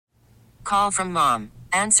Call from mom.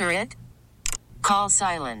 Answer it. Call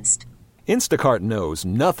silenced. Instacart knows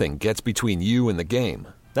nothing gets between you and the game.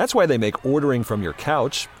 That's why they make ordering from your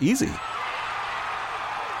couch easy.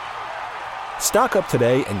 Stock up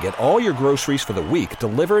today and get all your groceries for the week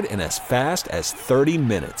delivered in as fast as 30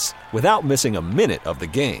 minutes without missing a minute of the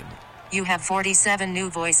game. You have 47 new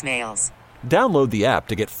voicemails. Download the app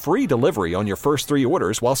to get free delivery on your first 3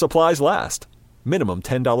 orders while supplies last. Minimum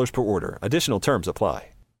 $10 per order. Additional terms apply.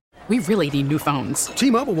 We really need new phones.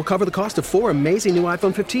 T-Mobile will cover the cost of 4 amazing new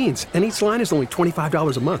iPhone 15s, and each line is only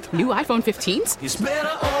 $25 a month. New iPhone 15s? It's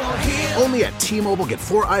better over here. Only at T-Mobile, get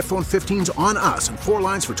 4 iPhone 15s on us and 4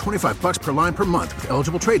 lines for $25 per line per month with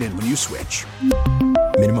eligible trade-in when you switch.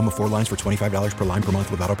 Minimum of 4 lines for $25 per line per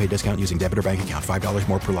month with autopay discount using debit or bank account. $5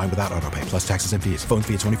 more per line without autopay, plus taxes and fees. Phone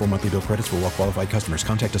fee at 24 monthly bill credits for well-qualified customers.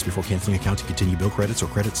 Contact us before canceling account to continue bill credits or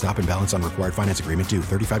credit stop and balance on required finance agreement due.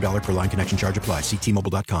 $35 per line connection charge applies. See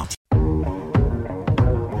T-Mobile.com.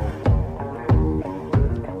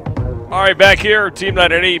 All right, back here, Team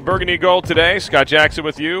 980 Burgundy Gold today. Scott Jackson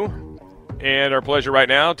with you. And our pleasure right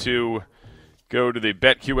now to go to the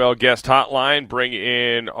BetQL guest hotline, bring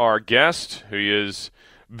in our guest, who is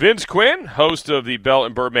Vince Quinn, host of the Belt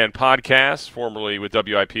and Birdman podcast, formerly with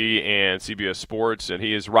WIP and CBS Sports, and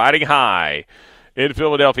he is riding high in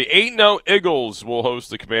Philadelphia. 8-0 Eagles will host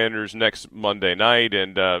the Commanders next Monday night.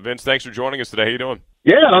 And Vince, thanks for joining us today. How you doing?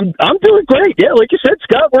 Yeah, I'm doing great. Yeah, like you said,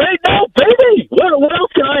 Scott, we're 8-0, baby. What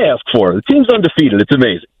else can I ask for? The team's undefeated. It's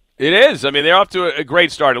amazing. It is. I mean, they're off to a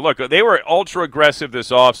great start. And look, they were ultra aggressive this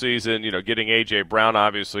offseason. You know, getting A.J. Brown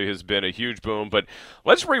obviously has been a huge boom. But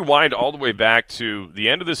let's rewind all the way back to the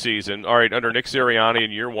end of the season. All right, under Nick Sirianni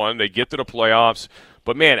in year one, they get to the playoffs.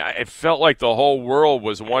 But, man, it felt like the whole world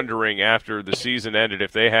was wondering after the season ended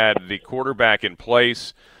if they had the quarterback in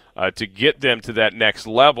place to get them to that next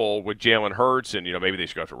level with Jalen Hurts, and maybe they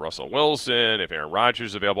should go after Russell Wilson, if Aaron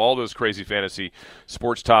Rodgers is available, all those crazy fantasy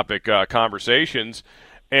sports topic conversations.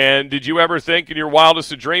 And did you ever think in your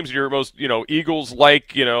wildest of dreams, your most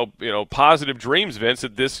Eagles-like positive dreams, Vince,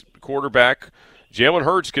 that this quarterback Jalen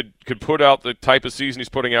Hurts could put out the type of season he's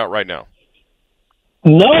putting out right now?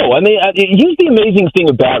 No, I mean, here's the amazing thing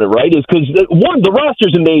about it, right, is because, one, the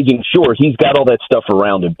roster's amazing, sure, he's got all that stuff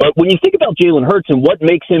around him, but when you think about Jalen Hurts and what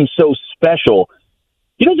makes him so special,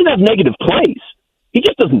 he doesn't have negative plays. He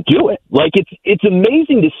just doesn't do it. Like, it's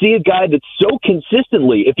amazing to see a guy that's so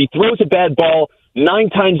consistently, if he throws a bad ball, 9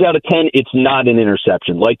 times out of 10, it's not an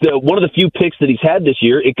interception. Like, one of the few picks that he's had this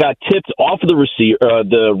year, it got tipped off of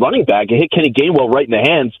the running back, it hit Kenny Gainwell right in the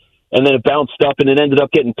hands, and then it bounced up and it ended up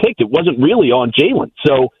getting picked. It wasn't really on Jalen.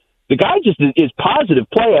 So the guy just is positive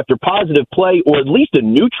play after positive play, or at least a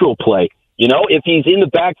neutral play. If he's in the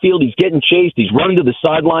backfield, he's getting chased, he's running to the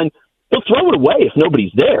sideline, he'll throw it away if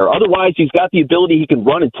nobody's there. Otherwise, he's got the ability, he can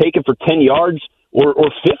run and take it for 10 yards or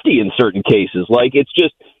 50 in certain cases. Like, it's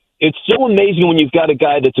so amazing when you've got a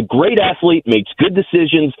guy that's a great athlete, makes good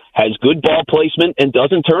decisions, has good ball placement, and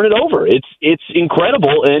doesn't turn it over. It's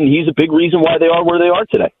incredible, and he's a big reason why they are where they are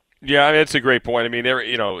today. Yeah, I mean, that's a great point. I mean,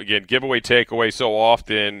 again, giveaway, takeaway so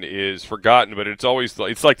often is forgotten, but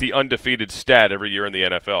it's like the undefeated stat every year in the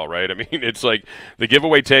NFL, right? I mean, it's like the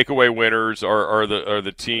giveaway, takeaway winners are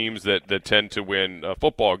the teams that tend to win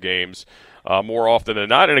football games more often than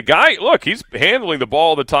not. And a guy, look, he's handling the ball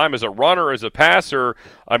all the time as a runner, as a passer.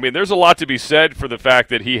 I mean, there's a lot to be said for the fact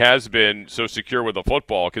that he has been so secure with the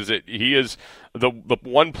football, because he is the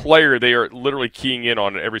one player they are literally keying in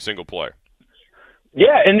on every single play.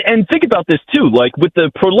 Yeah, and think about this too. Like, with the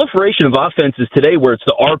proliferation of offenses today, where it's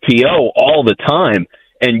the RPO all the time,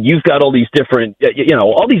 and you've got all these different,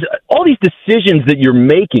 all these decisions that you're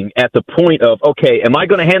making at the point of, okay, am I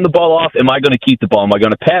going to hand the ball off? Am I going to keep the ball? Am I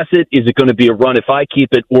going to pass it? Is it going to be a run if I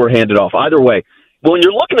keep it, or hand it off? Either way, when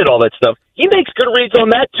you're looking at all that stuff, he makes good reads on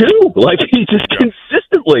that too. Like, he just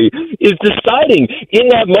consistently is deciding in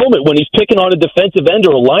that moment when he's picking on a defensive end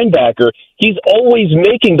or a linebacker, he's always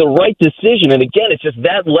making the right decision. And again, it's just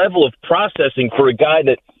that level of processing for a guy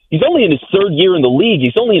that he's only in his 3rd year in the league.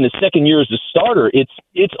 He's only in his 2nd year as a starter.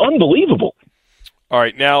 It's unbelievable. All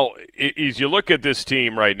right, now, as you look at this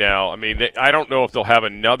team right now, I mean, I don't know if they'll have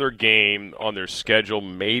another game on their schedule,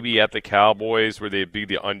 maybe at the Cowboys, where they'd be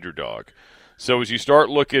the underdog. So as you start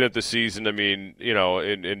looking at the season, I mean,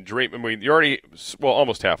 and dream. I mean, you're already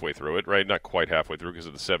almost halfway through it, right? Not quite halfway through because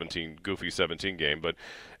of the goofy 17 game, but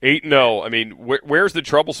 8-0. I mean, where's the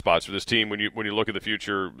trouble spots for this team when you look at the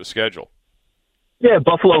future schedule? Yeah,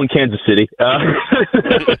 Buffalo and Kansas City.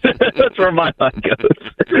 That's where my mind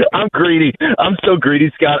goes. I'm greedy. I'm so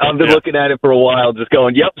greedy, Scott. I've been looking at it for a while, just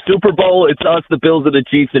going, yep, Super Bowl, it's us, the Bills, and the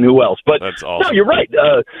Chiefs, and who else? But that's awesome. No, you're right.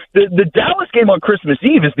 The Dallas game on Christmas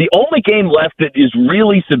Eve is the only game left that is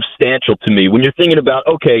really substantial to me when you're thinking about,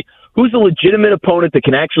 okay, who's a legitimate opponent that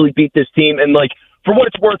can actually beat this team? And, like, for what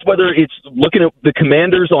it's worth, whether it's looking at the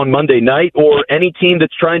Commanders on Monday night or any team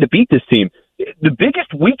that's trying to beat this team, the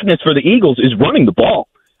biggest weakness for the Eagles is running the ball.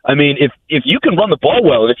 I mean, if you can run the ball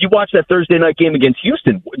well, and if you watch that Thursday night game against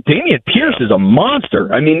Houston, Dameon Pierce is a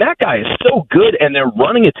monster. I mean, that guy is so good, and their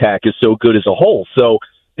running attack is so good as a whole. So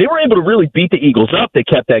they were able to really beat the Eagles up. They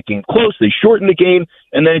kept that game close. They shortened the game,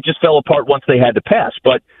 and then it just fell apart once they had to pass.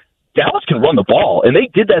 But Dallas can run the ball, and they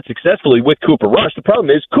did that successfully with Cooper Rush. The problem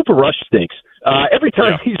is Cooper Rush stinks. Every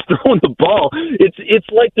time he's throwing the ball, it's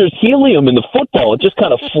like there's helium in the football. It just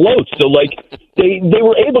kind of floats. So, like, they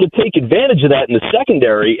were able to take advantage of that in the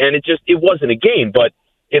secondary, and it wasn't a game. But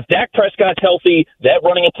if Dak Prescott's healthy, that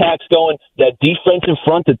running attack's going, that defensive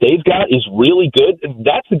front that they've got is really good,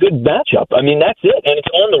 that's a good matchup. I mean, that's it, and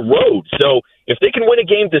it's on the road. So if they can win a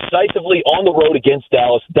game decisively on the road against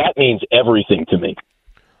Dallas, that means everything to me.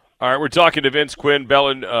 All right, we're talking to Vince Quinn,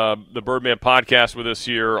 Bellin, the Birdman podcast with us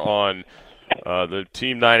here on the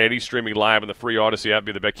Team 980 streaming live on the free Odyssey app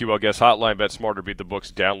via the BetQL guest hotline. Bet smarter, beat the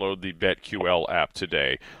books. Download the BetQL app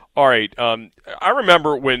today. All right, I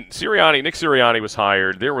remember when Nick Sirianni was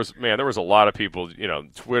hired. There was a lot of people.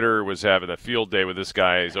 Twitter was having a field day with this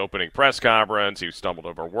guy's opening press conference. He stumbled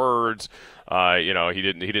over words. He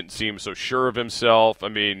didn't seem so sure of himself. I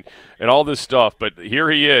mean, and all this stuff. But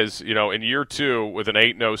here he is, in year 2 with an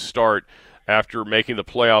 8-0 start after making the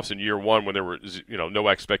playoffs in year 1 when there was, no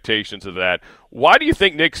expectations of that. Why do you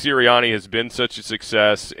think Nick Sirianni has been such a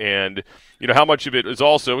success? And, how much of it is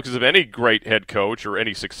also because of any great head coach or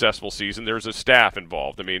any successful season, there's a staff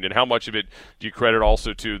involved. I mean, and how much of it do you credit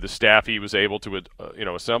also to the staff he was able to,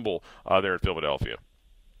 assemble there in Philadelphia?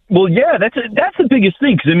 Well, yeah, that's the biggest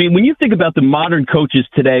thing. Because, I mean, when you think about the modern coaches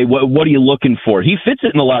today, what are you looking for? He fits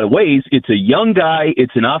it in a lot of ways. It's a young guy.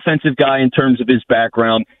 It's an offensive guy in terms of his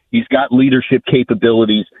background. He's got leadership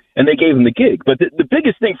capabilities, and they gave him the gig. But the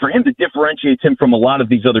biggest thing for him that differentiates him from a lot of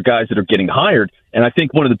these other guys that are getting hired, and I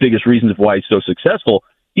think one of the biggest reasons why he's so successful,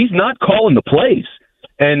 he's not calling the plays.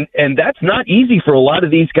 And that's not easy for a lot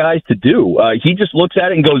of these guys to do. He just looks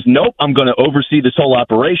at it and goes, nope, I'm going to oversee this whole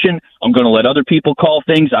operation. I'm going to let other people call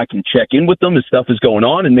things. I can check in with them as stuff is going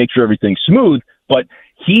on and make sure everything's smooth. But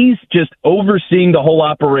he's just overseeing the whole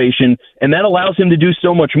operation, and that allows him to do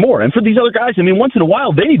so much more. And for these other guys, I mean, once in a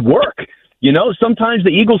while, they need work. Sometimes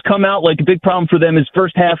the Eagles come out like a big problem for them is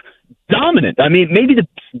first half dominant. I mean, maybe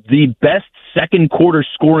the best second quarter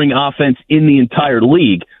scoring offense in the entire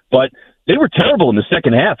league, but they were terrible in the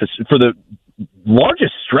second half for the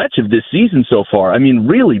largest stretch of this season so far. I mean,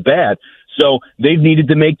 really bad. So they've needed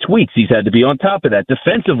to make tweaks. He's had to be on top of that.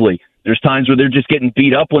 Defensively, there's times where they're just getting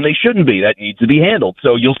beat up when they shouldn't be. That needs to be handled.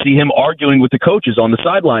 So you'll see him arguing with the coaches on the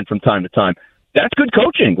sideline from time to time. That's good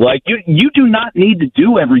coaching. Like, you do not need to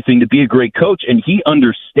do everything to be a great coach, and he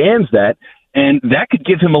understands that, and that could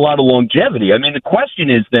give him a lot of longevity. I mean, the question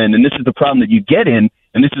is then, and this is the problem that you get in,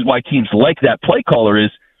 and this is why teams like that play caller,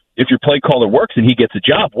 is if your play caller works and he gets a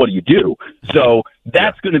job, what do you do? So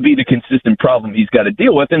that's going to be the consistent problem he's got to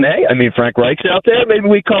deal with. And, hey, I mean, Frank Reich's out there. Maybe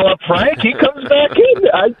we call up Frank. He comes back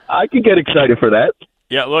in. I could get excited for that.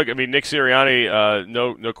 Yeah, look, I mean, Nick Sirianni,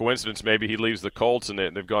 no coincidence. Maybe he leaves the Colts and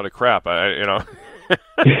they've gone to crap. It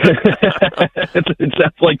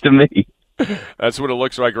sounds like to me. That's what it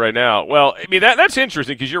looks like right now. Well, I mean, that's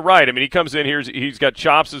interesting because you're right. I mean, he comes in here, he's got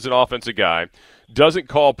chops as an offensive guy, doesn't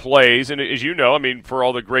call plays, and as you know, I mean, for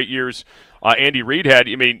all the great years Andy Reid had,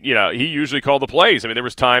 I mean, he usually called the plays. I mean, there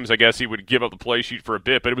was times, I guess, he would give up the play sheet for a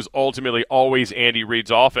bit, but it was ultimately always Andy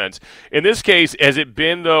Reid's offense. In this case, has it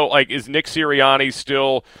been, though, like, is Nick Sirianni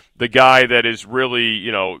still the guy that is really,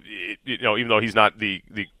 even though he's not the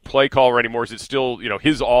play caller anymore, is it still,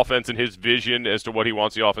 his offense and his vision as to what he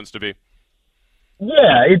wants the offense to be?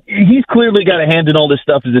 Yeah, he's clearly got a hand in all this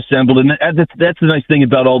stuff is assembled, and that's the nice thing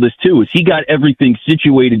about all this, too, is he got everything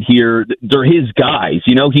situated here. They're his guys.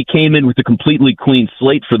 He came in with a completely clean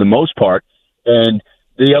slate for the most part, and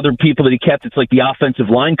the other people that he kept, it's like the offensive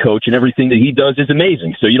line coach, and everything that he does is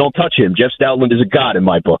amazing, so you don't touch him. Jeff Stoutland is a god in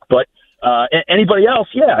my book, but anybody else,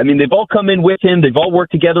 yeah, I mean, they've all come in with him. They've all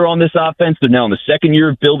worked together on this offense. They're now in the second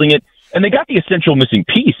year of building it, and they got the essential missing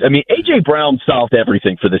piece. I mean, A.J. Brown solved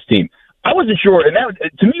everything for this team. I wasn't sure, and that,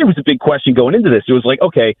 to me, it was a big question going into this. It was like,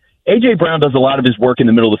 okay, A.J. Brown does a lot of his work in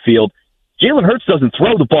the middle of the field. Jalen Hurts doesn't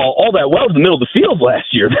throw the ball all that well to the middle of the field last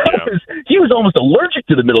year. He was almost allergic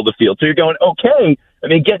to the middle of the field. So you're going, okay, I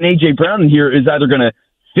mean, getting A.J. Brown in here is either going to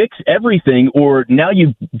fix everything, or now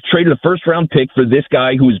you've traded a first-round pick for this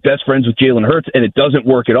guy who is best friends with Jalen Hurts, and it doesn't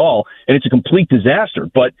work at all, and it's a complete disaster.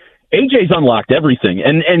 But AJ's unlocked everything.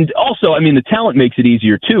 And also, I mean, the talent makes it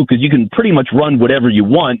easier, too, because you can pretty much run whatever you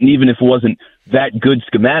want, and even if it wasn't that good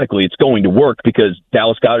schematically, it's going to work because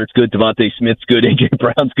Dallas Goedert's good, Devontae Smith's good, AJ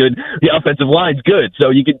Brown's good, the offensive line's good. So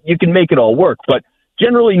you can make it all work. But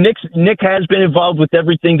generally, Nick has been involved with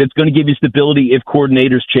everything that's going to give you stability if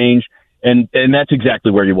coordinators change, and that's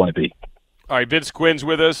exactly where you want to be. All right, Vince Quinn's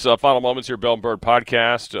with us. Final moments here, Bell and Bird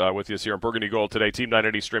podcast with us here on Burgundy Gold today. Team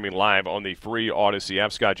 980 streaming live on the free Odyssey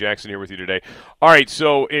app. Scott Jackson here with you today. All right,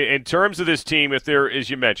 so in terms of this team, if there, as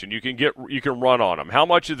you mentioned, you can run on them. How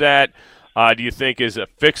much of that do you think is a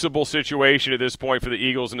fixable situation at this point for the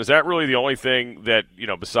Eagles? And is that really the only thing that,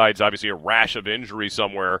 besides obviously a rash of injury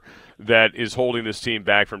somewhere, that is holding this team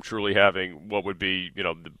back from truly having what would be,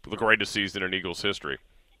 the greatest season in Eagles history?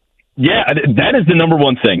 Yeah, that is the number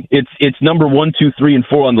one thing. It's number 1, 2, 3, and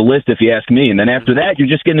 4 on the list, if you ask me. And then after that, you're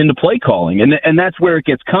just getting into play calling, and that's where it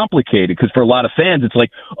gets complicated. Because for a lot of fans, it's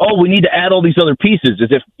like, oh, we need to add all these other pieces, as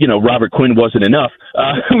if Robert Quinn wasn't enough.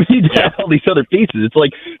 We need to add all these other pieces. It's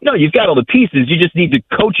like, no, you've got all the pieces. You just need to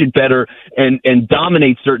coach it better and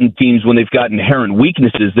dominate certain teams when they've got inherent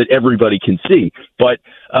weaknesses that everybody can see. But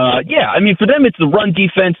I mean, for them, it's the run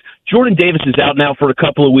defense. Jordan Davis is out now for a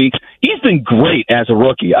couple of weeks. He's been great as a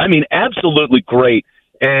rookie. I mean, absolutely great.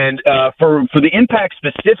 And for the impact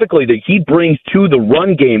specifically that he brings to the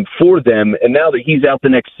run game for them, and now that he's out the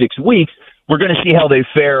next 6 weeks, we're going to see how they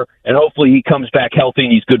fare, and hopefully he comes back healthy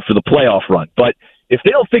and he's good for the playoff run. But if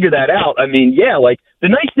they don't figure that out, I mean, the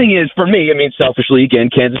nice thing is, for me, I mean, selfishly, again,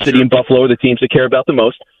 Kansas City and Buffalo are the teams that care about the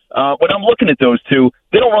most. When I'm looking at those two,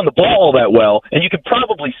 they don't run the ball all that well, and you could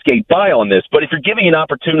probably skate by on this. But if you're giving an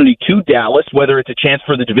opportunity to Dallas, whether it's a chance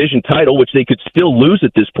for the division title, which they could still lose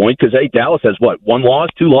at this point, because Dallas has what, 1 loss,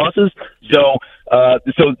 2 losses, so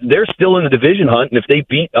they're still in the division hunt. And if they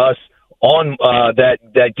beat us on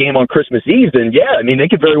that game on Christmas Eve, then I mean, they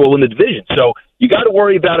could very well win the division. So you got to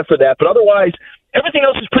worry about it for that. But otherwise, everything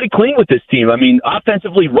else is pretty clean with this team. I mean,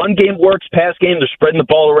 offensively, run game works, pass game, they're spreading the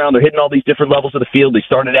ball around, they're hitting all these different levels of the field. They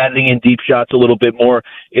started adding in deep shots a little bit more.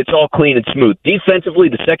 It's all clean and smooth. Defensively,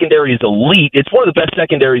 the secondary is elite. It's one of the best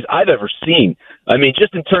secondaries I've ever seen. I mean,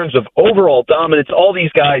 just in terms of overall dominance, all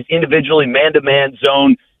these guys individually, man-to-man,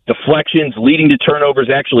 zone, deflections, leading to turnovers,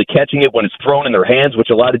 actually catching it when it's thrown in their hands, which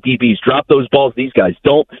a lot of DBs drop those balls. These guys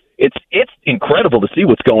don't. It's incredible to see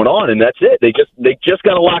what's going on, and that's it. They just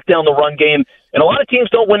got to lock down the run game, and a lot of teams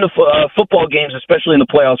don't win the football games, especially in the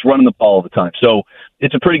playoffs, running the ball all the time. So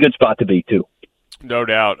it's a pretty good spot to be, too. No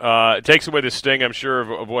doubt. It takes away the sting, I'm sure,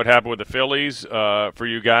 of what happened with the Phillies for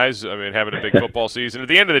you guys. I mean, having a big football season. At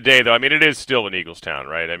the end of the day, though, I mean, it is still an Eagles town,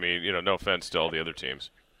 right? I mean, no offense to all the other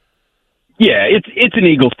teams. Yeah, it's an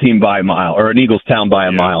Eagles team by a mile, or an Eagles town by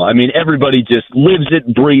a mile. I mean, everybody just lives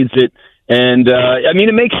it, breathes it, and I mean,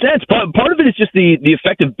 it makes sense. Part of it is just the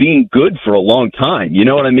effect of being good for a long time. You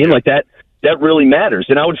know what I mean? Like that really matters.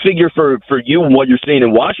 And I would figure for you and what you're seeing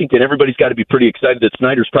in Washington, everybody's got to be pretty excited that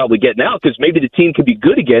Snyder's probably getting out, because maybe the team can be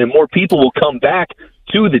good again and more people will come back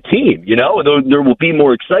to the team. There will be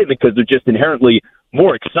more excitement because they're just inherently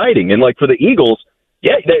more exciting. And like for the Eagles,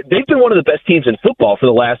 they've been one of the best teams in football for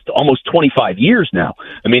the last almost 25 years now.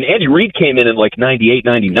 I mean, Andy Reid came in like 98,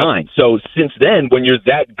 99. So since then, when you're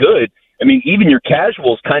that good, I mean, even your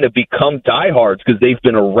casuals kind of become diehards because they've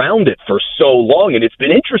been around it for so long, and it's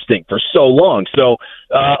been interesting for so long. So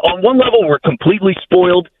on one level, we're completely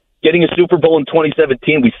spoiled. Getting a Super Bowl in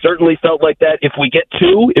 2017, we certainly felt like that. If we get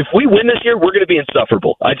 2, if we win this year, we're going to be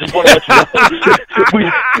insufferable. I just want to let you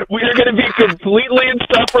know. we are going to be completely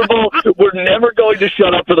insufferable. We're never going to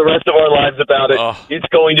shut up for the rest of our lives about it. It's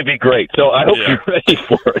going to be great. So I hope you're ready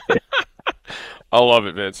for it. I love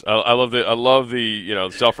it, Vince. I love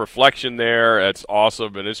the self-reflection there. It's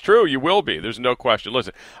awesome, and it's true. You will be. There's no question.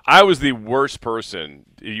 Listen, I was the worst person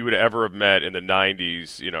you would ever have met in the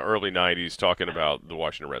 90s, early 90s, talking about the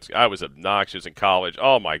Washington Redskins. I was obnoxious in college.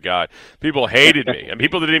 Oh, my God. People hated me. And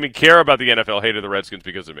people that didn't even care about the NFL hated the Redskins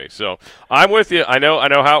because of me. So I'm with you. I know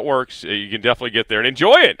how it works. You can definitely get there and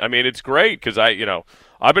enjoy it. I mean, it's great because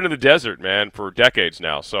I've been in the desert, man, for decades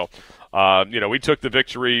now. So we took the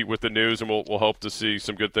victory with the news, and we'll hope to see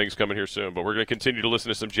some good things coming here soon. But we're going to continue to listen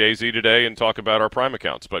to some Jay-Z today and talk about our Prime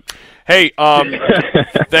accounts. But, hey,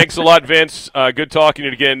 thanks a lot, Vince. Good talking to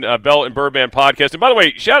you again, Bell and Birdman podcast. And, by the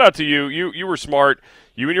way, shout out to you. You were smart,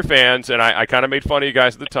 you and your fans, and I kind of made fun of you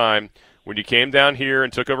guys at the time When you came down here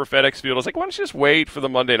and took over FedEx Field, I was like, why don't you just wait for the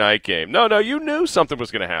Monday night game? No, you knew something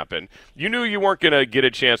was going to happen. You knew you weren't going to get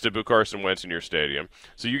a chance to boo Carson Wentz in your stadium.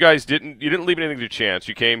 So you guys didn't leave anything to chance.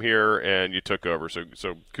 You came here and you took over. So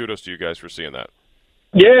kudos to you guys for seeing that.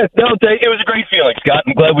 Yeah, no, it was a great feeling, Scott.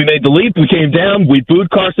 I'm glad we made the leap. We came down, we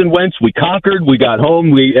booed Carson Wentz, we conquered, we got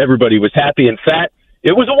home, everybody was happy and fat.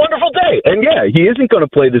 It was a wonderful day. And yeah, he isn't going to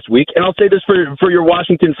play this week. And I'll say this for your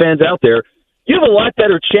Washington fans out there. You have a lot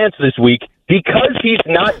better chance this week because he's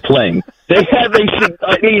not playing. They have 10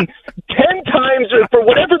 times, for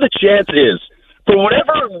whatever the chance is, for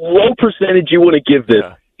whatever low percentage you want to give this,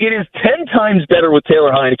 it is 10 times better with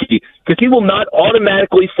Taylor Heineke because he will not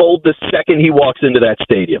automatically fold the second he walks into that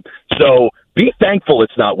stadium. So be thankful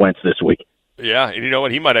it's not Wentz this week. Yeah, and you know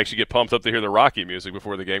what? He might actually get pumped up to hear the Rocky music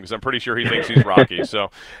before the game because I'm pretty sure he thinks he's Rocky.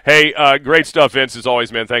 So, hey, great stuff, Vince, as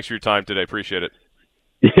always, man. Thanks for your time today. Appreciate it.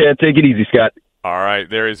 Yeah, take it easy, Scott. All right,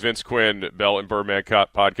 there is Vince Quinn, Bell and Birdman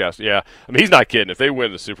podcast. Yeah, I mean, he's not kidding. If they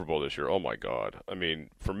win the Super Bowl this year, oh, my God. I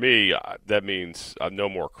mean, for me, that means no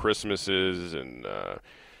more Christmases and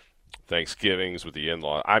Thanksgivings with the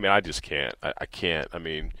in-law. I mean, I just can't. I can't. I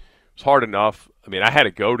mean, it's hard enough. I mean, I had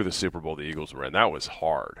to go to the Super Bowl the Eagles were in. That was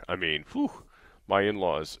hard. I mean, my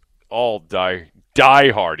in-laws all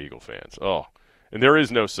die-hard Eagle fans. Oh, and there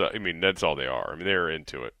is no – I mean, that's all they are. I mean, they're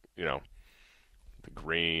into it, you know. The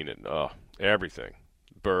green and everything,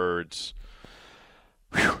 birds.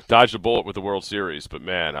 Whew, dodged a bullet with the World Series, but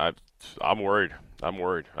man, I'm worried. I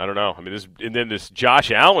don't know. I mean, this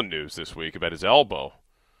Josh Allen news this week about his elbow.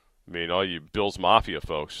 I mean, all you Bills Mafia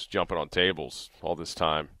folks jumping on tables all this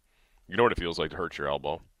time. You know what it feels like to hurt your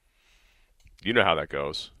elbow. You know how that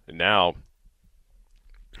goes. And now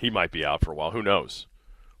he might be out for a while. Who knows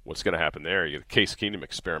what's going to happen there? You get a Case Keenum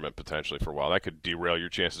experiment potentially for a while. That could derail your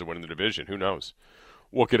chances of winning the division. Who knows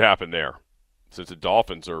what could happen there, since the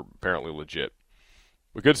Dolphins are apparently legit.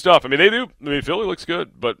 But good stuff. I mean, they do. I mean, Philly looks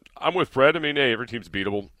good, but I'm with Fred. I mean, hey, every team's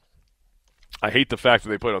beatable. I hate the fact that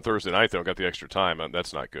they played on Thursday night, though, got the extra time.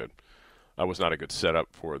 That's not good. That was not a good setup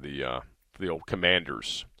for the old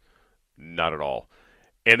Commanders. Not at all.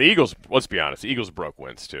 And the Eagles, let's be honest, the Eagles broke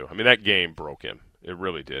Wentz, too. I mean, that game broke him. It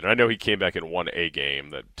really did. And I know he came back and won a game,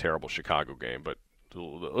 that terrible Chicago game, but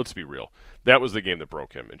let's be real. That was the game that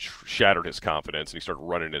broke him and shattered his confidence, and he started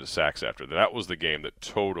running into sacks after that. That was the game that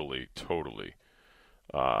totally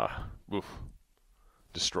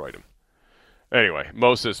destroyed him. Anyway,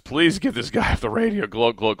 Moses, please give this guy off the radio.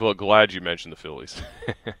 Glad you mentioned the Phillies.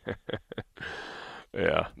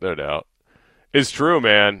 Yeah, no doubt. It's true,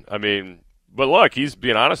 man. I mean, but look, he's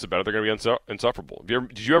being honest about it. They're going to be insufferable.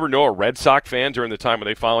 Did you ever know a Red Sox fan during the time when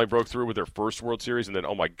they finally broke through with their first World Series and then,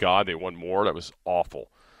 oh, my God, they won more? That was awful.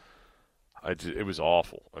 It was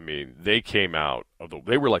awful. I mean, they came out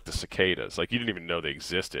they were like the cicadas. Like, you didn't even know they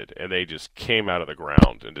existed, and they just came out of the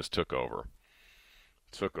ground and just took over.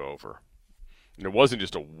 And it wasn't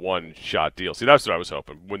just a one-shot deal. See, that's what I was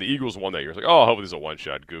hoping. When the Eagles won that year, it's like, oh, hopefully this is a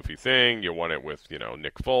one-shot goofy thing. You won it with,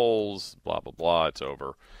 Nick Foles, blah, blah, blah. It's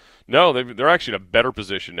over. No, they're actually in a better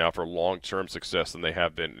position now for long-term success than they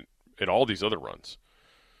have been in all these other runs.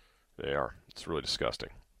 They are. It's really disgusting.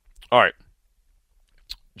 All right.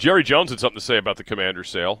 Jerry Jones had something to say about the Commander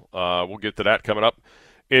sale. We'll get to that coming up.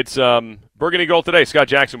 It's Burgundy Gold today. Scott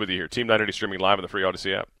Jackson with you here. Team 980 streaming live on the free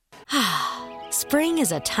Odyssey app. Spring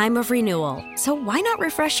is a time of renewal, so why not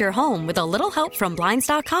refresh your home with a little help from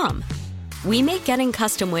Blinds.com? We make getting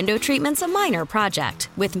custom window treatments a minor project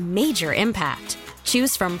with major impact.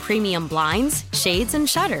 Choose from premium blinds, shades, and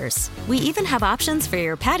shutters. We even have options for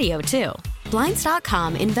your patio, too.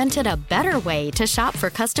 Blinds.com invented a better way to shop for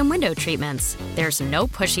custom window treatments. There's no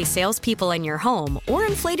pushy salespeople in your home or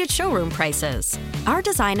inflated showroom prices. Our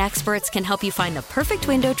design experts can help you find the perfect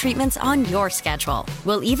window treatments on your schedule.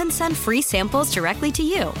 We'll even send free samples directly to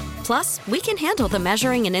you. Plus, we can handle the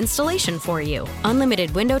measuring and installation for you.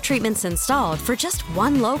 Unlimited window treatments installed for just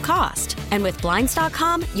one low cost. And with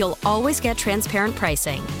Blinds.com, you'll always get transparent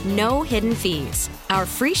pricing. No hidden fees. Our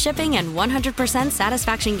free shipping and 100%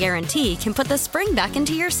 satisfaction guarantee can put the spring back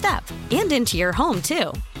into your step and into your home,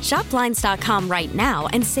 too. Shop Blinds.com right now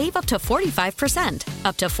and save up to 45%.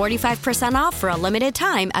 Up to 45% off for a limited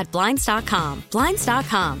time at Blinds.com.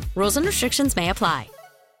 Blinds.com. Rules and restrictions may apply.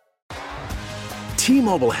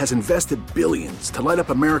 T-Mobile has invested billions to light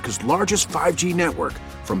up America's largest 5G network,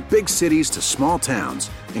 from big cities to small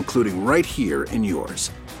towns, including right here in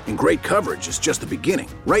yours. And great coverage is just the beginning.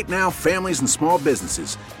 Right now, families and small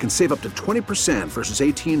businesses can save up to 20% versus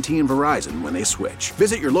AT&T and Verizon when they switch.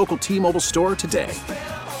 Visit your local T-Mobile store today.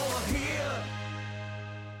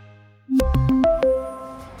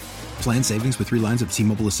 Plan savings with 3 lines of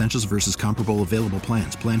T-Mobile Essentials versus comparable available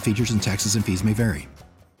plans. Plan features and taxes and fees may vary.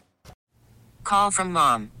 Call from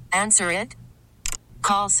mom. Answer it.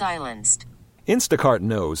 Call silenced. Instacart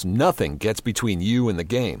knows nothing gets between you and the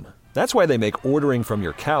game. That's why they make ordering from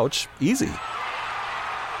your couch easy.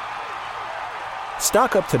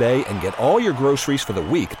 Stock up today and get all your groceries for the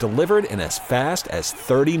week delivered in as fast as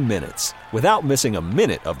 30 minutes without missing a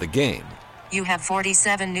minute of the game. You have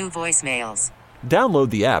 47 new voicemails. Download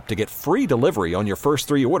the app to get free delivery on your first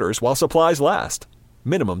 3 orders while supplies last.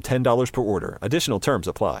 Minimum $10 per order. Additional terms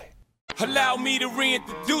apply. Allow me to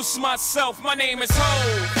reintroduce myself. My name is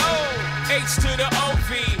Ho, H to the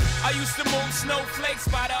O-V. I used to move snowflakes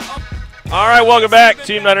by the All right, welcome back.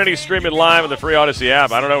 Team 990 streaming live on the free Odyssey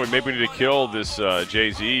app. I don't know, maybe we need to kill this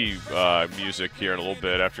Jay-Z music here in a little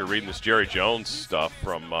bit after reading this Jerry Jones stuff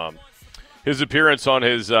from his appearance on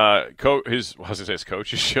his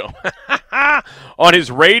coach's show. On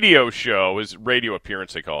his radio show, his radio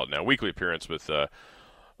appearance, they call it now, weekly appearance with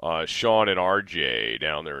Sean and RJ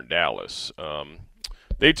down there in Dallas.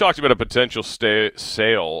 They talked about a potential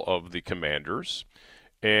sale of the Commanders.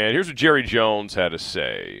 And here's what Jerry Jones had to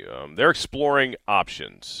say. They're exploring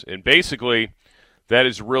options. And basically, that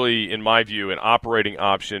is really, in my view, an operating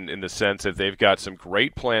option in the sense that they've got some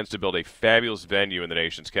great plans to build a fabulous venue in the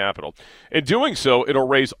nation's capital. In doing so, it'll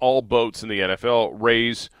raise all boats in the NFL,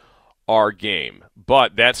 raise our game.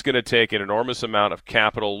 But that's going to take an enormous amount of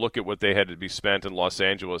capital. Look at what they had to be spent in Los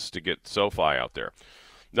Angeles to get SoFi out there.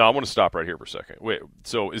 Now, I want to stop right here for a second. Wait,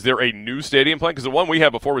 so is there a new stadium plan? Because the one we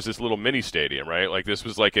had before was this little mini stadium, right? Like this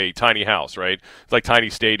was like a tiny house, right? It's like tiny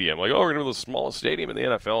stadium. Like, oh, we're going to have the smallest stadium in the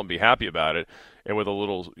NFL and be happy about it. And with a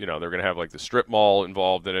little, they're going to have like the strip mall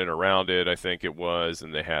involved in it, around it, I think it was.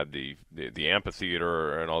 And they had the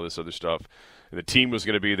amphitheater and all this other stuff. And the team was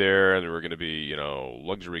going to be there, and there were going to be,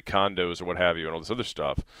 luxury condos or what have you, and all this other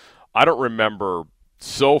stuff. I don't remember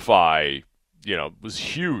SoFi, was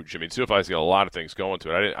huge. I mean, SoFi's got a lot of things going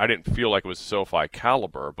to it. I didn't feel like it was SoFi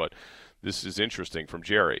caliber, but this is interesting from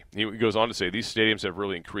Jerry. He goes on to say these stadiums have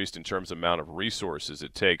really increased in terms of amount of resources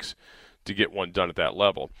it takes to get one done at that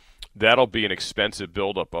level. That'll be an expensive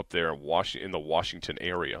buildup up there in the Washington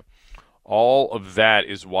area. All of that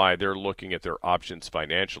is why they're looking at their options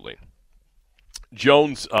financially.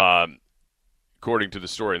 Jones, according to the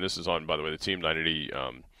story, and this is on, by the way, the Team 980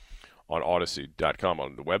 on Odyssey.com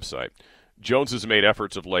on the website, Jones has made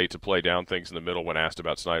efforts of late to play down things in the middle when asked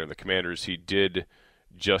about Snyder and the Commanders. He did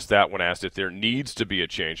just that when asked if there needs to be a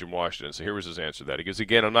change in Washington. So here was his answer to that. He goes,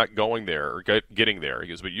 again, I'm not going there or getting there. He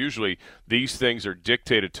goes, but usually these things are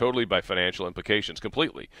dictated totally by financial implications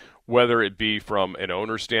completely, whether it be from an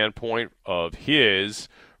owner standpoint of his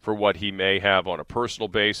for what he may have on a personal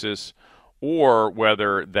basis, or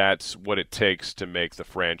whether that's what it takes to make the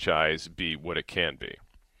franchise be what it can be.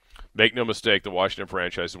 Make no mistake, the Washington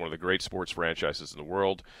franchise is one of the great sports franchises in the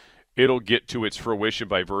world. It'll get to its fruition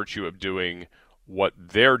by virtue of doing what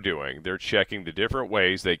they're doing. They're checking the different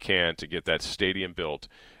ways they can to get that stadium built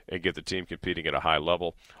and get the team competing at a high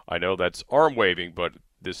level. I know that's arm-waving, but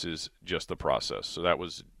this is just the process. So that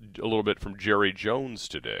was a little bit from Jerry Jones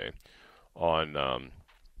today on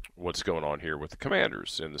what's going on here with the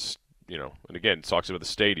Commanders. And, and again, it talks about the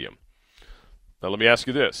stadium. Now, let me ask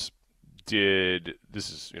you this. This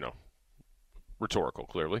is rhetorical,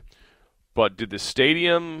 clearly, but did the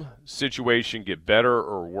stadium situation get better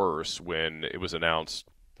or worse when it was announced,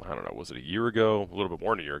 I don't know, was it a year ago, a little bit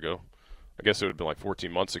more than a year ago? I guess it would have been like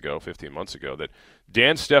 15 months ago, that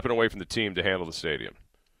Dan's stepping away from the team to handle the stadium.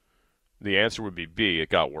 The answer would be B, it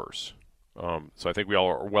got worse. So I think we all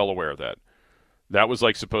are well aware of that. That was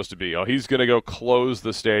like supposed to be, he's going to go close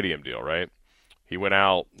the stadium deal, right? He went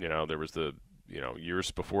out, there was the,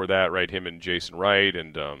 years before that, right? Him and Jason Wright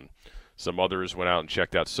and some others went out and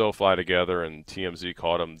checked out SoFi together, and TMZ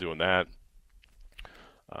caught him doing that.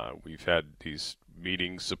 We've had these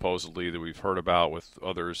meetings supposedly that we've heard about with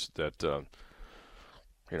others that, they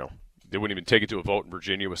wouldn't even take it to a vote in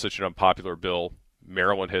Virginia with such an unpopular bill.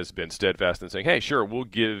 Maryland has been steadfast in saying, hey, sure, we're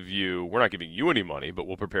not giving you any money, but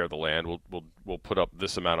we'll prepare the land. We'll put up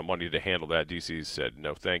this amount of money to handle that. D.C. said,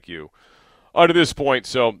 no, thank you. To this point,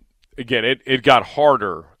 so again, it got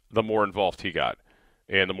harder the more involved he got.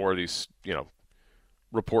 And the more of these,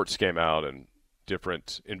 reports came out and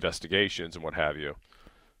different investigations and what have you.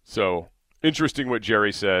 So interesting what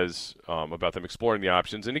Jerry says about them exploring the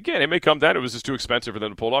options. And again, it may come down, it was just too expensive for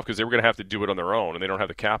them to pull it off because they were going to have to do it on their own, and they don't have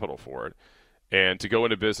the capital for it. And to go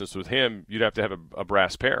into business with him, you'd have to have a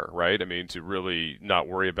brass pair, right? I mean, to really not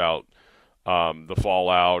worry about the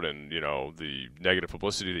fallout and, the negative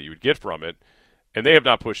publicity that you would get from it. And they have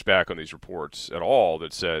not pushed back on these reports at all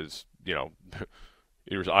that says,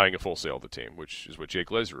 he was eyeing a full sale of the team, which is what Jake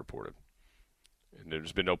Glazer reported. And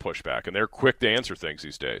there's been no pushback. And they're quick to answer things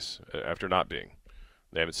these days after not being.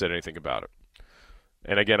 They haven't said anything about it.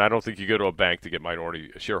 And, again, I don't think you go to a bank to get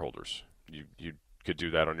minority shareholders. You could do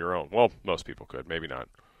that on your own. Well, most people could. Maybe not.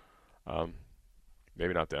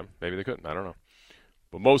 Maybe not them. Maybe they couldn't. I don't know.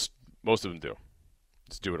 But most of them do.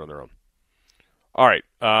 Just do it on their own. All right.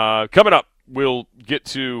 Coming up, we'll get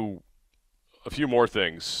to a few more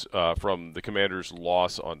things from the Commanders'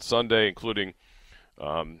 loss on Sunday, including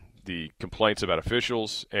the complaints about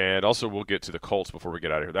officials, and also we'll get to the Colts before we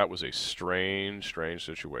get out of here. That was a strange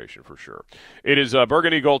situation for sure. It is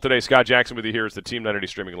Burgundy Gold today. Scott Jackson with you here. It's the Team 980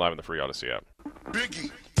 streaming live on the free Odyssey app.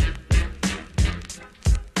 Biggie.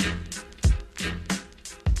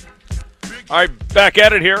 All right, back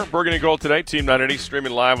at it here. Burgundy Gold today. Team 980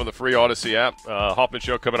 streaming live on the free Odyssey app. Hoffman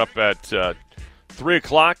Show coming up at 3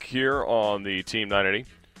 o'clock here on the Team 980.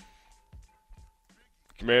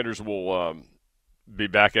 Commanders will be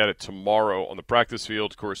back at it tomorrow on the practice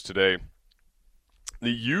field. Of course, today,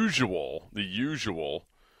 the usual,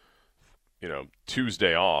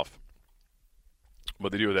 Tuesday off.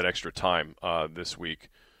 But they do with that extra time this week.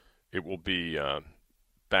 It will be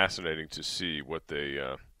fascinating to see what they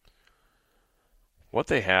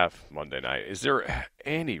have Monday night. Is there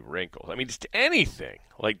any wrinkles? I mean, just anything,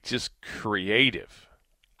 like just creative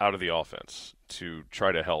out of the offense to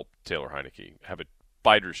try to help Taylor Heineke have a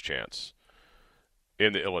fighter's chance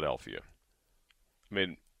in the Philadelphia. I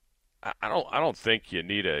mean, I don't think you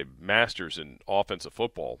need a master's in offensive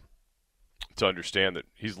football to understand that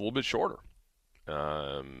he's a little bit shorter.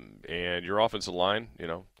 And your offensive line,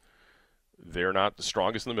 they're not the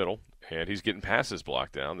strongest in the middle, and he's getting passes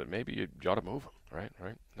blocked down, that maybe you ought to move him, right?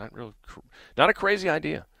 Not a crazy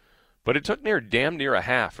idea. But it took damn near a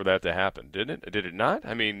half for that to happen, didn't it? Did it not?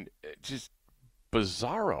 I mean, just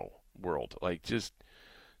bizarro world, like just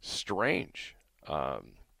strange.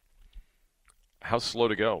 How slow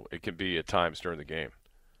to go it can be at times during the game.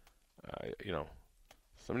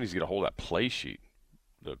 Somebody needs to get a hold of that play sheet,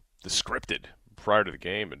 the scripted, prior to the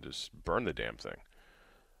game, and just burn the damn thing,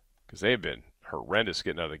 because they have been horrendous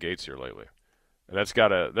getting out of the gates here lately, and that's got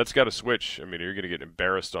to switch. I mean, you're going to get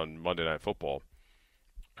embarrassed on Monday Night Football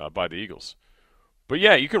by the Eagles, but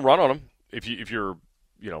yeah, you can run on them if you're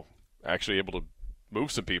actually able to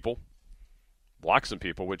move some people, block some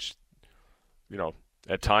people, which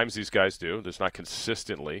at times these guys do. There's not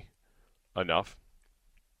consistently enough.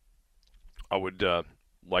 I would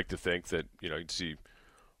like to think that you'd see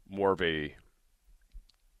more of a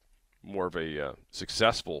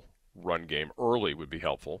successful run game early would be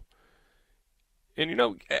helpful. And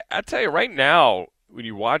I tell you right now, when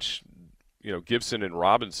you watch Gibson and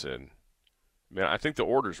Robinson, man, I think the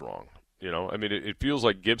order's wrong. I mean, it feels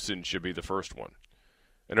like Gibson should be the first one.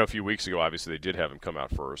 I know a few weeks ago, obviously, they did have him come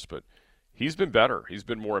out first, but he's been better. He's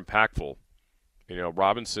been more impactful.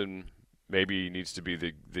 Robinson maybe needs to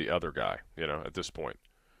be the other guy, at this point.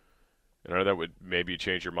 And I know that would maybe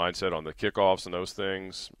change your mindset on the kickoffs and those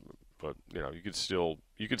things, but you could still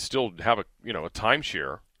have a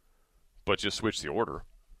timeshare, but just switch the order.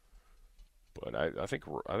 But I think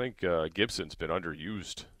Gibson's been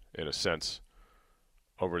underused in a sense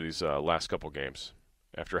over these last couple games,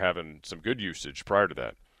 after having some good usage prior to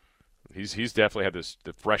that. He's definitely had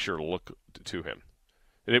the fresher look to him.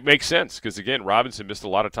 And it makes sense because, again, Robinson missed a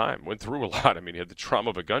lot of time, went through a lot. I mean, he had the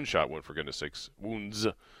trauma of a gunshot wound, for goodness sakes, wounds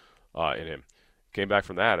in him. Came back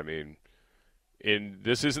from that. I mean,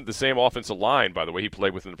 this isn't the same offensive line, by the way, he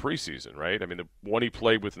played with in the preseason, right? I mean, the one he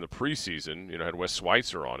played with in the preseason, had Wes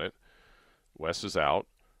Schweitzer on it. Wes is out.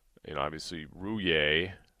 Obviously,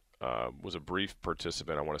 Rouillet was a brief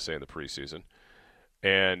participant, I want to say, in the preseason.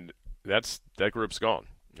 And that group's gone.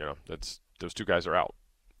 Those two guys are out.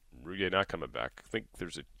 Rouillet not coming back. I think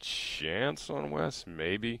there's a chance on Wes,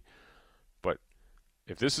 maybe. But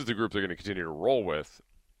if this is the group they're going to continue to roll with,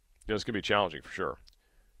 it's going to be challenging for sure.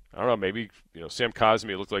 I don't know, maybe, Sam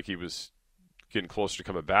Cosmi looked like he was getting closer to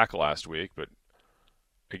coming back last week, but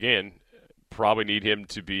again, probably need him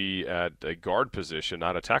to be at a guard position,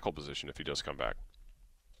 not a tackle position if he does come back.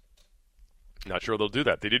 Not sure they'll do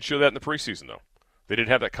that. They did show that in the preseason, though. They did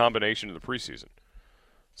have that combination in the preseason.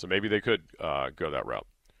 So maybe they could go that route.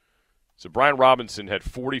 So Brian Robinson had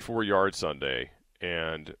 44 yards Sunday,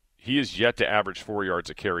 and he is yet to average 4 yards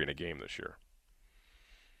a carry in a game this year.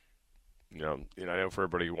 I know for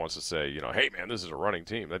everybody who wants to say, hey, man, this is a running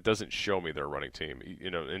team. That doesn't show me they're a running team.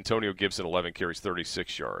 Antonio Gibson, 11 carries,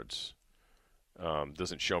 36 yards.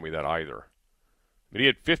 Doesn't show me that either. But he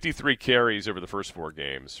had 53 carries over the first 4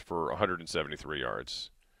 games for 173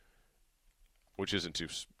 yards, which isn't too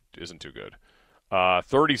good.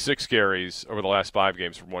 36 carries over the last 5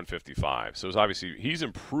 games for 155. So it's obviously he's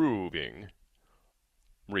improving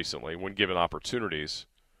recently when given opportunities.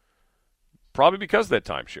 Probably because of that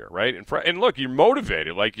timeshare, right? And look, you're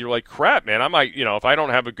motivated. Like you're like, crap, man. I might, if I don't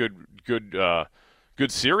have a good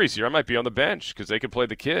series here, I might be on the bench because they could play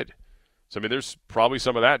the kid. So I mean, there's probably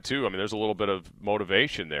some of that too. I mean, there's a little bit of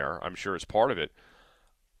motivation there. I'm sure it's part of it.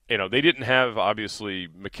 They didn't have obviously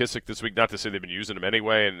McKissick this week. Not to say they've been using him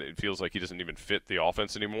anyway, and it feels like he doesn't even fit the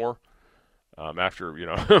offense anymore. After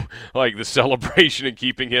like the celebration and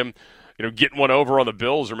keeping him. Getting one over on the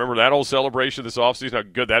Bills. Remember that whole celebration this offseason, how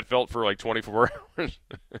good that felt for like 24 hours?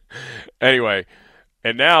 Anyway,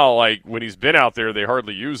 and now, like, when he's been out there, they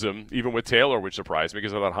hardly use him, even with Taylor, which surprised me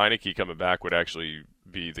because I thought Heineke coming back would actually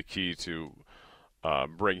be the key to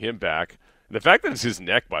bring him back. And the fact that it's his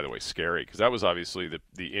neck, by the way, is scary because that was obviously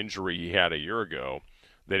the injury he had a year ago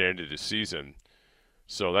that ended his season.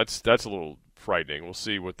 So that's a little frightening. We'll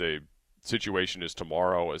see what the situation is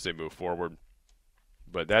tomorrow as they move forward.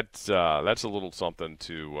 But that's a little something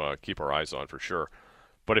to keep our eyes on for sure.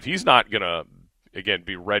 But if he's not going to, again,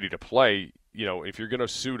 be ready to play, if you're going to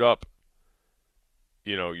suit up,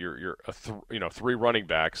 you're 3 running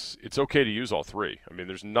backs, it's okay to use all 3. I mean,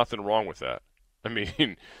 there's nothing wrong with that. I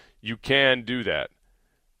mean, you can do that.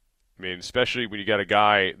 I mean, especially when you got a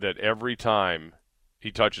guy that every time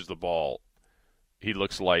he touches the ball, he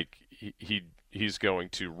looks like he's going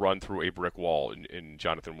to run through a brick wall in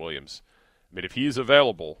Jonathan Williams. I mean, if he's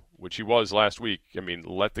available, which he was last week, I mean,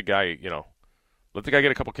 let the guy get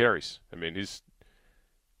a couple carries. I mean,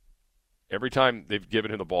 every time they've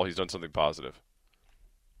given him the ball, he's done something positive.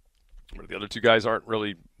 But the other 2 guys aren't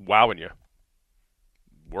really wowing you.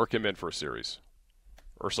 Work him in for a series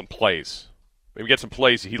or some plays. Maybe get some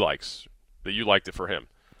plays he likes that you liked it for him.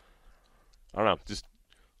 I don't know, just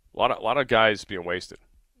a lot of guys being wasted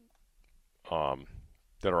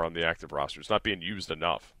that are on the active roster. It's not being used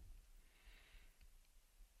enough.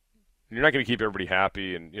 You're not going to keep everybody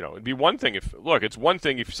happy, and it'd be one thing it's one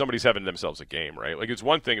thing if somebody's having themselves a game, right? Like it's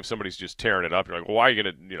one thing if somebody's just tearing it up. You're like, well, why are you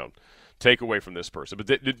going to take away from this person?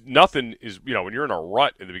 But nothing is when you're in a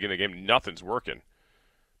rut in the beginning of the game, nothing's working.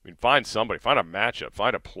 I mean, find somebody, find a matchup,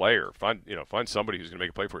 find a player, find somebody who's going to make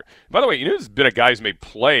a play for you. By the way, there's been a guy who's made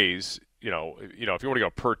plays. If you want to go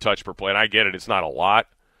per touch per play, and I get it, it's not a lot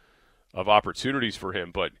of opportunities for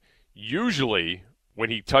him, but usually when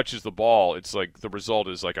he touches the ball, it's like the result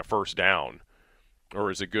is like a first down, or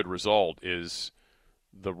is a good result is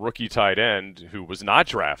the rookie tight end who was not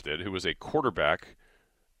drafted, who was a quarterback,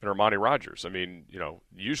 and Armani Rogers. I mean,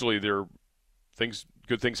 usually good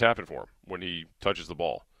things happen for him when he touches the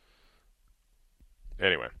ball.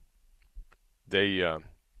 Anyway, I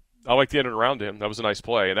like the end around to him. That was a nice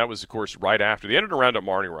play, and that was, of course, right after the end around to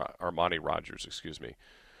Armani Rogers.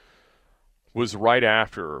 Was right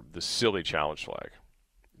after the silly challenge flag.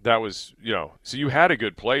 That was, so you had a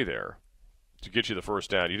good play there to get you the first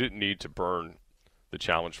down. You didn't need to burn the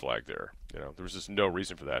challenge flag there. There was just no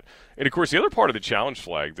reason for that. And, of course, the other part of the challenge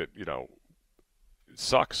flag that,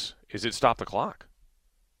 sucks is it stopped the clock,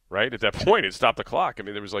 right? At that point, it stopped the clock. I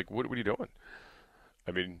mean, there was like, what are you doing?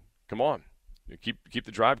 I mean, come on. Keep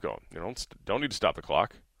the drive going. Don't need to stop the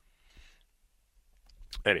clock.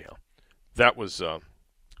 Anyhow, that was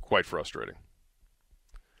quite frustrating.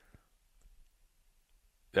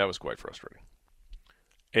 That was quite frustrating.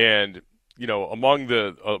 And, among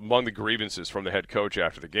the grievances from the head coach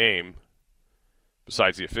after the game,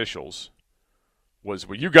 besides the officials, was,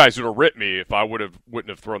 well, you guys would have ripped me if I wouldn't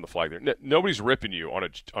have thrown the flag there. Nobody's ripping you on a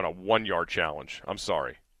 1-yard challenge. I'm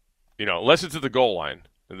sorry. Unless it's at the goal line,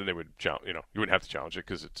 and then they would challenge, you wouldn't have to challenge it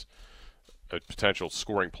because it's a potential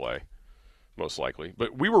scoring play, most likely.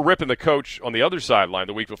 But we were ripping the coach on the other sideline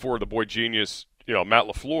the week before, the boy genius, Matt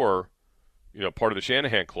LaFleur, part of the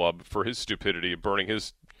Shanahan club, for his stupidity of burning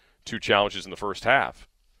his 2 challenges in the first half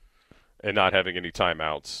and not having any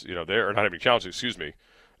timeouts, there, or not having challenges, excuse me,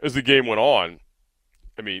 as the game went on.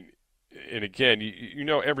 I mean, and again,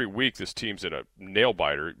 every week this team's in a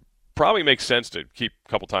nail-biter. Probably makes sense to keep a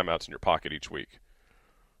couple timeouts in your pocket each week.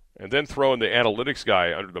 And then throwing the analytics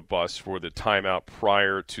guy under the bus for the timeout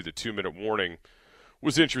prior to the 2-minute warning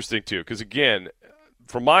was interesting too. Because again,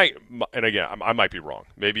 from and again, I might be wrong.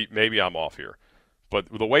 Maybe I'm off here. But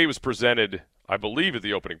the way it was presented, I believe at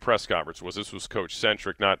the opening press conference, was this was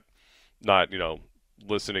coach-centric, not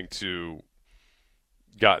listening to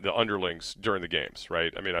the underlings during the games,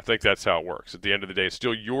 right? I mean, I think that's how it works. At the end of the day, it's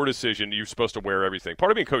still your decision. You're supposed to wear everything.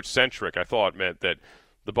 Part of being coach-centric, I thought, meant that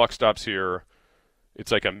the buck stops here.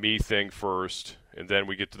 It's like a me thing first, and then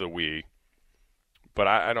we get to the we. But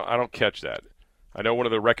I don't catch that. I know one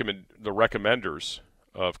of the recommenders,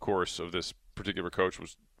 of course, of this particular coach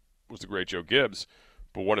was the great Joe Gibbs.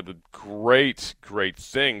 But one of the great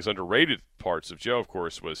things, underrated parts of Joe, of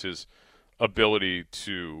course, was his ability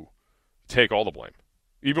to take all the blame,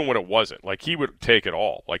 even when it wasn't. Like, he would take it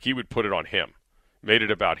all. Like, he would put it on him, made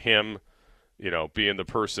it about him, being the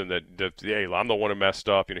person that hey, I'm the one who messed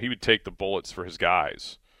up. He would take the bullets for his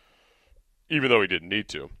guys, even though he didn't need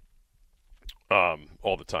to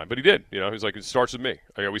all the time. But he did. He's like, it starts with me.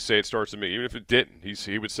 I always say it starts with me. Even if it didn't,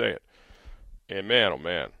 he would say it. And man, oh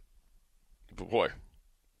man, boy,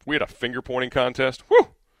 we had a finger-pointing contest. Whew!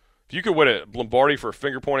 If you could win a Lombardi for a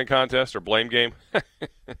finger-pointing contest or blame game,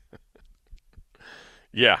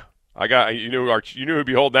 yeah, you knew who'd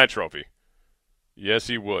be holding that trophy. Yes,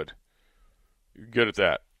 he would. You're good at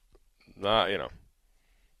that.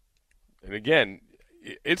 And again,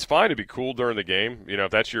 it's fine to be cool during the game. If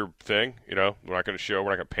that's your thing, we're not going to show,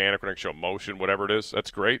 we're not going to panic, we're not going to show emotion, whatever it is. That's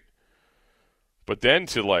great. But then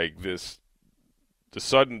to the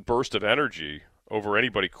sudden burst of energy over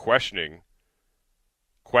anybody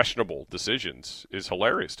questionable decisions is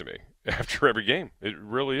hilarious to me after every game. It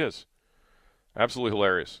really is. Absolutely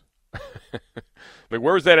hilarious.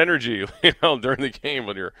 Where was that energy, during the game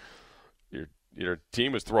when your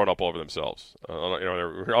team was throwing up all over themselves?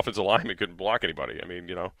 Your offensive lineman couldn't block anybody. When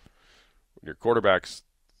your quarterback's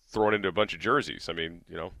throwing into a bunch of jerseys. Maybe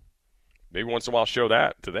once in a while show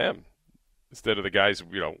that to them instead of the guys,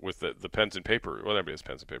 with the pens and paper. Well, nobody has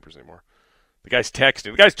pens and papers anymore. The guy's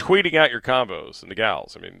texting. The guy's tweeting out your combos and the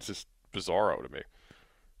gals. It's just bizarro to me.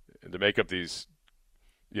 And to make up these,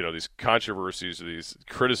 these controversies or these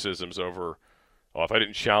criticisms over, if I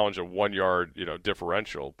didn't challenge a 1 yard,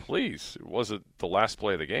 differential, please, it wasn't the last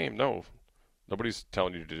play of the game. No, nobody's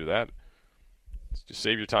telling you to do that. Just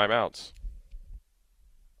save your timeouts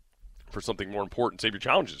for something more important. Save your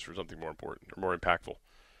challenges for something more important or more impactful.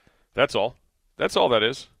 That's all. That's all that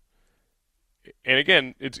is. And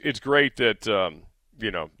again, it's great that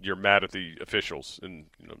you're mad at the officials and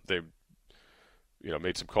they've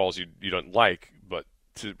made some calls you don't like, but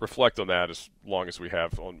to reflect on that as long as we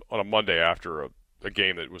have on a Monday after a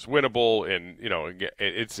game that was winnable, and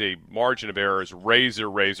it's a margin of error is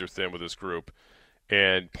razor thin with this group,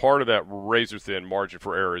 and part of that razor thin margin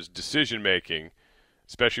for error is decision making,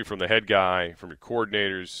 especially from the head guy, from your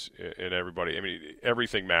coordinators, and everybody.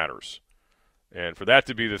 Everything matters. And for that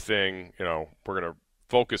to be the thing, we're going to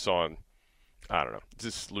focus on, I don't know,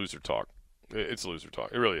 just loser talk. It's loser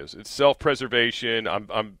talk. It really is. It's self-preservation.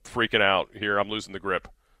 I'm freaking out here. I'm losing the grip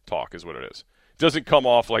talk is what it is. It doesn't come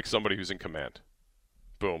off like somebody who's in command.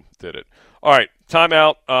 Boom, did it. All right,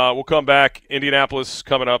 timeout. We'll come back. Indianapolis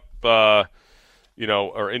coming up, the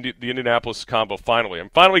Indianapolis combo finally. I'm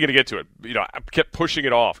finally going to get to it. I kept pushing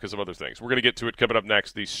it off because of other things. We're going to get to it coming up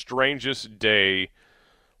next. The strangest day.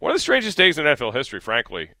 One of the strangest days in NFL history,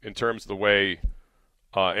 frankly, in terms of the way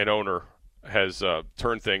an owner has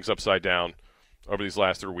turned things upside down over these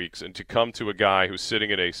last 3 weeks. And to come to a guy who's sitting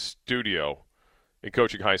in a studio and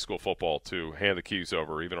coaching high school football to hand the keys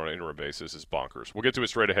over, even on an interim basis, is bonkers. We'll get to it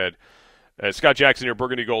straight ahead. Scott Jackson here,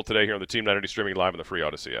 Burgundy Gold today here on the Team 980 streaming live on the free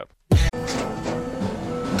Odyssey app.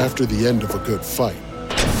 After the end of a good fight,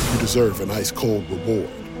 you deserve an ice-cold reward.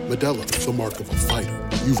 Modelo is the mark of a fighter.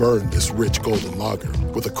 You've earned this rich golden lager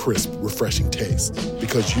with a crisp, refreshing taste.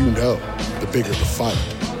 Because you know, the bigger the fight,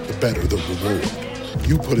 the better the reward.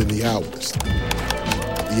 You put in the hours,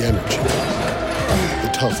 the energy,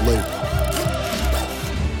 the tough labor.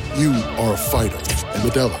 You are a fighter, and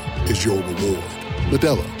Modelo is your reward.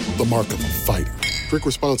 Modelo, the mark of a fighter. Drink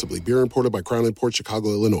responsibly. Beer imported by Crown Imports, Chicago,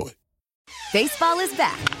 Illinois. Baseball is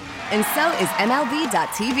back, and so is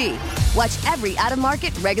MLB.tv. Watch every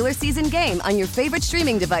out-of-market regular season game on your favorite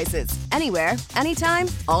streaming devices, anywhere, anytime,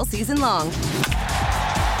 all season long.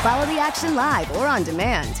 Follow the action live or on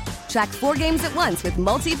demand. Track 4 games at once with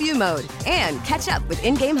multi-view mode and catch up with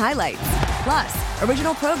in-game highlights. Plus,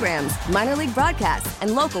 original programs, minor league broadcasts,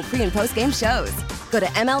 and local pre- and post-game shows. Go to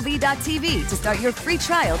MLB.tv to start your free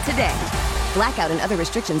trial today. Blackout and other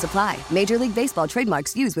restrictions apply. Major League Baseball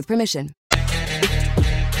trademarks used with permission.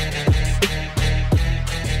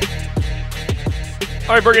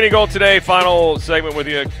 All right, Burgundy Gold today. Final segment with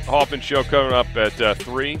you. Hoffman Show coming up at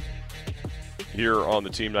 3 here on the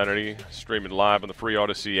Team 980, streaming live on the free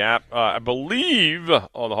Odyssey app. I believe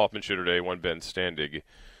on the Hoffman Show today, one Ben Standig,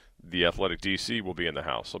 the Athletic DC, will be in the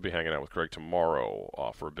house. I'll be hanging out with Craig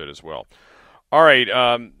tomorrow for a bit as well. All right,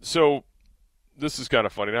 so this is kind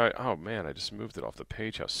of funny. Now, I just moved it off the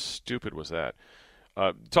page. How stupid was that?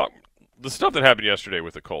 The stuff that happened yesterday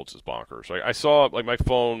with the Colts is bonkers. I saw, my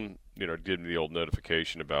phone, give me the old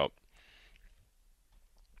notification about,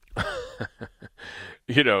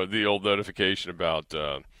 the old notification about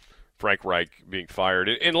Frank Reich being fired.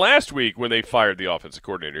 And last week when they fired the offensive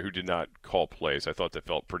coordinator who did not call plays, I thought they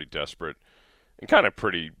felt pretty desperate and kind of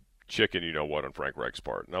pretty chicken, you know what, on Frank Reich's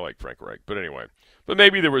part. And I like Frank Reich. But anyway, but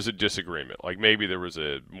maybe there was a disagreement. Like maybe there was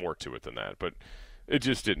more to it than that. But it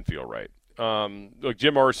just didn't feel right. Look,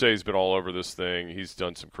 Jim Irsay's been all over this thing. He's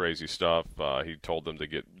done some crazy stuff. He told them to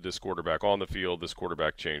get this quarterback on the field. This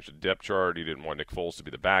quarterback changed the depth chart. He didn't want Nick Foles to be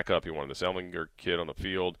the backup. He wanted the Ellinger kid on the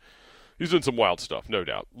field. He's done some wild stuff, no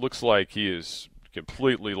doubt. Looks like he has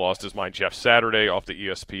completely lost his mind. Jeff Saturday off the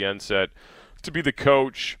ESPN set to be the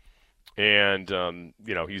coach. And,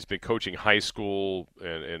 he's been coaching high school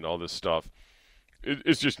and all this stuff.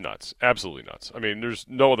 It's just nuts. Absolutely nuts. I mean, there's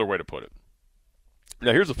no other way to put it.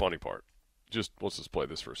 Now, here's the funny part. Let's just play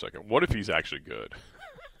this for a second. What if he's actually good?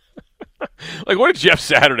 Like, what if Jeff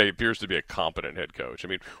Saturday appears to be a competent head coach? I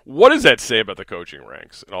mean, what does that say about the coaching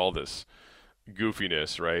ranks and all this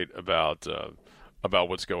goofiness, right, about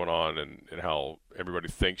what's going on and how everybody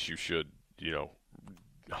thinks you should,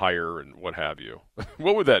 hire and what have you?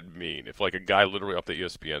 What would that mean if, like, a guy literally off the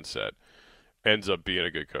ESPN set ends up being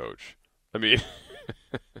a good coach? I mean,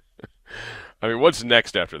 what's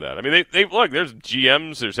next after that? I mean, they look, there's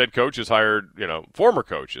GMs, there's head coaches hired, former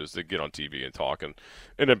coaches that get on TV and talk and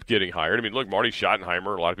end up getting hired. I mean, look, Marty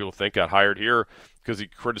Schottenheimer, a lot of people think got hired here because he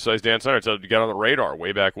criticized Dan Snyder. So he got on the radar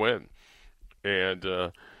way back when. And,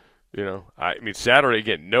 Saturday,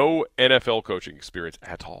 again, no NFL coaching experience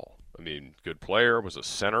at all. I mean, good player, was a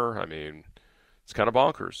center. I mean, it's kind of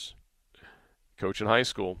bonkers. Coach in high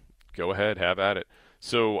school, go ahead, have at it.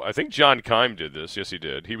 So I think John Keim did this. Yes, he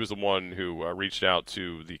did. He was the one who reached out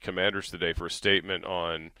to the Commanders today for a statement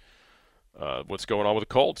on what's going on with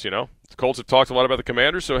the Colts, The Colts have talked a lot about the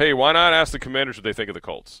Commanders, so, hey, why not ask the Commanders what they think of the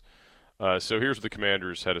Colts? So here's what the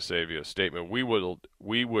Commanders had to say via statement. We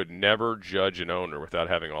would never judge an owner without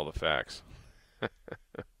having all the facts.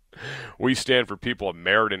 We stand for people of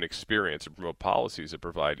merit and experience and promote policies that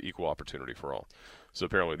provide equal opportunity for all. So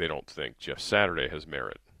apparently they don't think Jeff Saturday has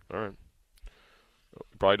merit. All right.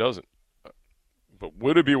 He probably doesn't. But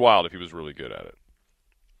would it be wild if he was really good at it?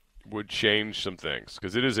 Would change some things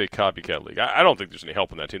because it is a copycat league. I don't think there's any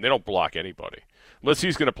help in that team. They don't block anybody. Unless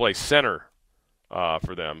he's going to play center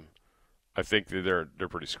for them, I think they're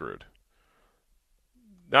pretty screwed.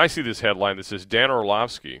 Now I see this headline that says Dan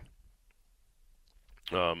Orlovsky,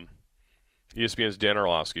 ESPN's Dan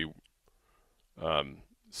Orlovsky,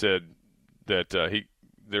 said that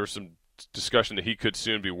there was some discussion that he could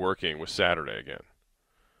soon be working with Saturday again.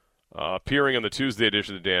 Appearing on the Tuesday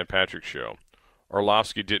edition of the Dan Patrick Show,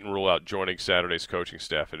 Orlovsky didn't rule out joining Saturday's coaching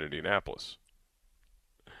staff in Indianapolis.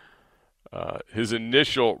 His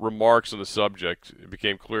initial remarks on the subject, it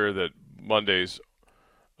became clear that Monday's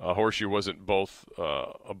horseshoe wasn't both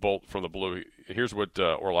a bolt from the blue. Here's what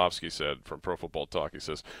Orlovsky said from Pro Football Talk. He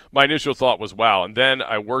says, my initial thought was, wow, and then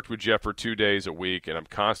I worked with Jeff for 2 days a week, and I'm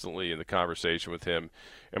constantly in the conversation with him,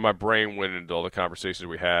 and my brain went into all the conversations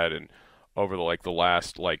we had and over the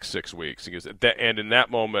last 6 weeks. He goes, and in that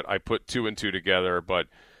moment, I put 2 and 2 together, but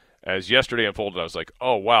as yesterday unfolded, I was like,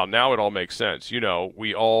 oh, wow, now it all makes sense.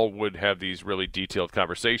 We all would have these really detailed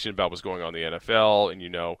conversations about what's going on in the NFL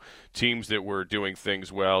and, teams that were doing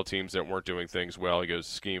things well, teams that weren't doing things well. He goes,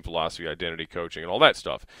 scheme, philosophy, identity, coaching, and all that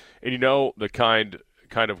stuff. And, the kind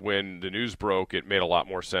of when the news broke, it made a lot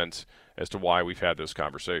more sense as to why we've had those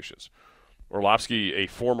conversations. Orlovsky, a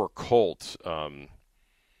former Colt,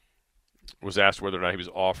 was asked whether or not he was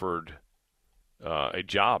offered a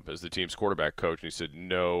job as the team's quarterback coach, and he said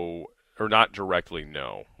no, or not directly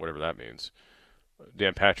no, whatever that means.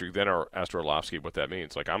 Dan Patrick then asked Orlovsky what that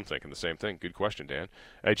means. I'm thinking the same thing. Good question, Dan.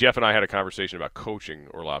 Jeff and I had a conversation about coaching.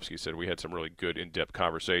 Orlovsky said we had some really good in-depth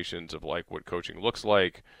conversations of what coaching looks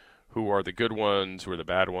like, who are the good ones, who are the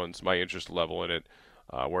bad ones, my interest level in it,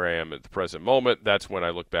 where I am at the present moment. That's when I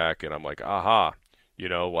look back and I'm like, aha.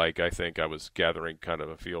 I think I was gathering kind of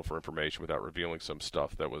a feel for information without revealing some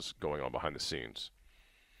stuff that was going on behind the scenes.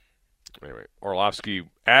 Anyway, Orlovsky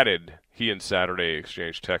added he and Saturday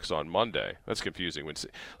exchanged texts on Monday. That's confusing.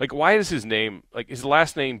 Why is his name, his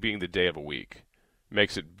last name being the day of a week,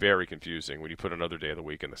 makes it very confusing when you put another day of the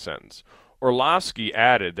week in the sentence. Orlovsky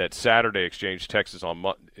added that Saturday exchanged texts on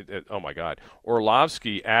Monday. Oh, my God.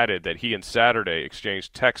 Orlovsky added that he and Saturday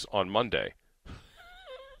exchanged texts on Monday.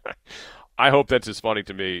 I hope that's as funny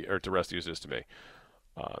to me, or to the rest of you as it is to me.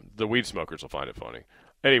 The weed smokers will find it funny.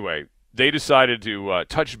 Anyway, they decided to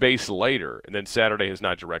touch base later, and then Saturday has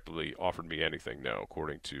not directly offered me anything, no,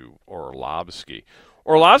 according to Orlovsky.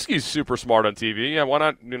 Orlovsky's super smart on TV. Yeah, why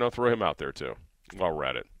not, throw him out there, too, while we're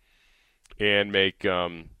at it. And make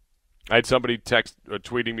I had somebody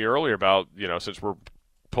tweeting me earlier about, since we're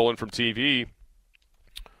pulling from TV,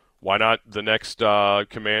 Why not the next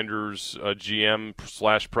Commanders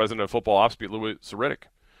GM/president of football ops be Louis Riddick?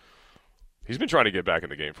 He's been trying to get back in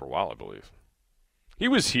the game for a while, I believe. He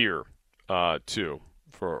was here, too,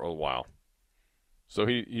 for a while. So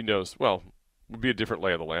he knows, well, it would be a different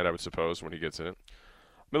lay of the land, I would suppose, when he gets in it. I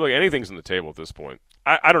mean, look, anything's on the table at this point.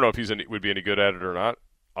 I don't know if would be any good at it or not.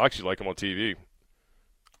 I actually like him on TV.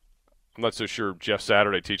 I'm not so sure Jeff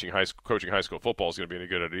Saturday coaching high school football is going to be any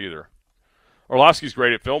good at it either. Orlovsky's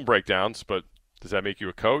great at film breakdowns, but does that make you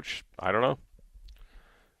a coach? I don't know.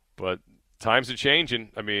 But times are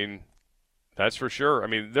changing. I mean, that's for sure. I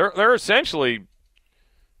mean, they're essentially,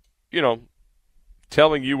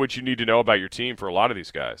 telling you what you need to know about your team for a lot of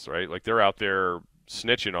these guys, right? Like they're out there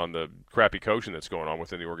snitching on the crappy coaching that's going on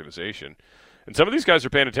within the organization. And some of these guys are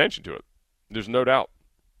paying attention to it. There's no doubt.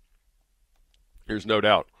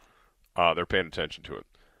 They're paying attention to it.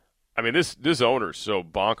 I mean, this owner's so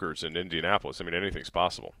bonkers in Indianapolis. I mean, anything's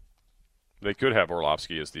possible. They could have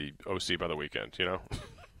Orlovsky as the OC by the weekend,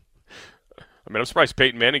 I mean, I'm surprised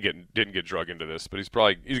Peyton Manning didn't get drug into this, but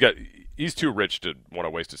he's too rich to want to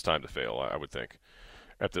waste his time to fail, I would think,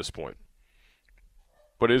 at this point.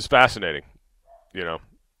 But it is fascinating, I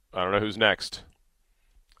don't know who's next.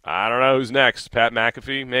 Pat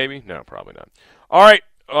McAfee, maybe? No, probably not. All right,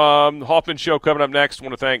 Hoffman Show coming up next. I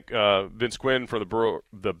want to thank Vince Quinn for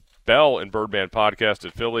the Bell and Birdman podcast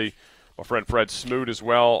at Philly. My friend Fred Smoot as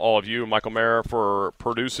well. All of you, Michael Mayer for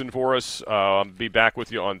producing for us. I'll be back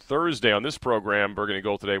with you on Thursday on this program, Burgundy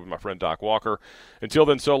Gold Today, with my friend Doc Walker. Until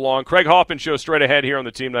then, so long. Craig Hoffman Show straight ahead here on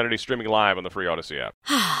the Team 980, streaming live on the free Odyssey app.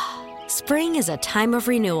 Spring is a time of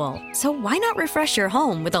renewal, so why not refresh your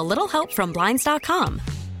home with a little help from Blinds.com?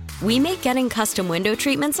 We make getting custom window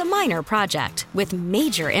treatments a minor project with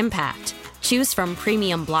major impact. Choose from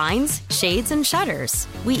premium blinds, shades, and shutters.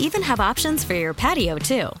 We even have options for your patio,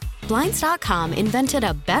 too. Blinds.com invented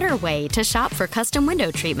a better way to shop for custom window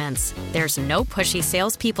treatments. There's no pushy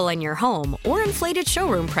salespeople in your home or inflated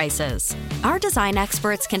showroom prices. Our design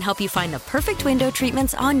experts can help you find the perfect window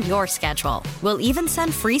treatments on your schedule. We'll even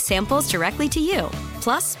send free samples directly to you.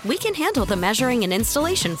 Plus, we can handle the measuring and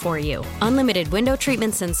installation for you. Unlimited window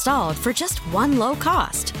treatments installed for just one low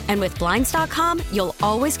cost. And with Blinds.com, you'll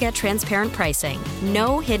always get transparent pricing.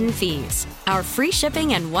 No hidden fees. Our free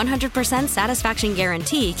shipping and 100% satisfaction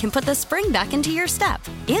guarantee can put the spring back into your step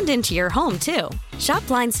and into your home, too. Shop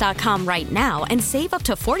Blinds.com right now and save up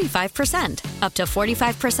to 45%. Up to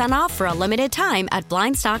 45% off for a limited time at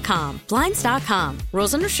Blinds.com. Blinds.com.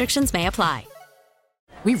 Rules and restrictions may apply.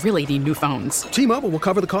 We really need new phones. T-Mobile will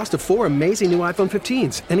cover the cost of 4 amazing new iPhone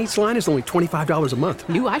 15s, and each line is only $25 a month.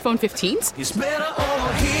 New iPhone 15s? It's better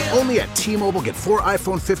over here. Only at T-Mobile, get 4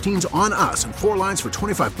 iPhone 15s on us and 4 lines for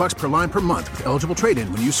 $25 per line per month with eligible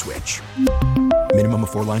trade-in when you switch. Minimum of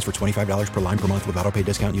 4 lines for $25 per line per month with autopay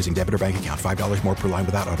discount using debit or bank account. $5 more per line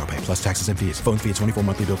without autopay, plus taxes and fees. Phone fee at 24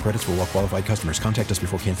 monthly bill credits for well-qualified customers. Contact us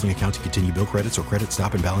before canceling account to continue bill credits or credit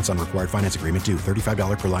stop and balance on required finance agreement due.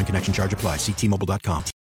 $35 per line connection charge applies. See T-Mobile.com.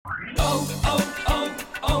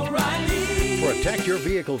 O'Reilly. Protect your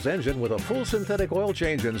vehicle's engine with a full synthetic oil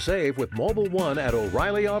change and save with Mobil 1 at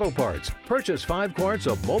O'Reilly Auto Parts. Purchase 5 quarts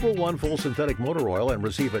of Mobil 1 full synthetic motor oil and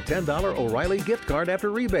receive a $10 O'Reilly gift card after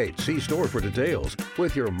rebate. See store for details.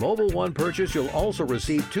 With your Mobil 1 purchase, you'll also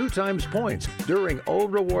receive 2 times points during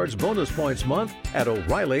Old Rewards Bonus Points Month at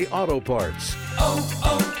O'Reilly Auto Parts.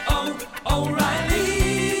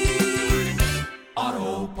 O'Reilly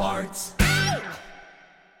Auto Parts.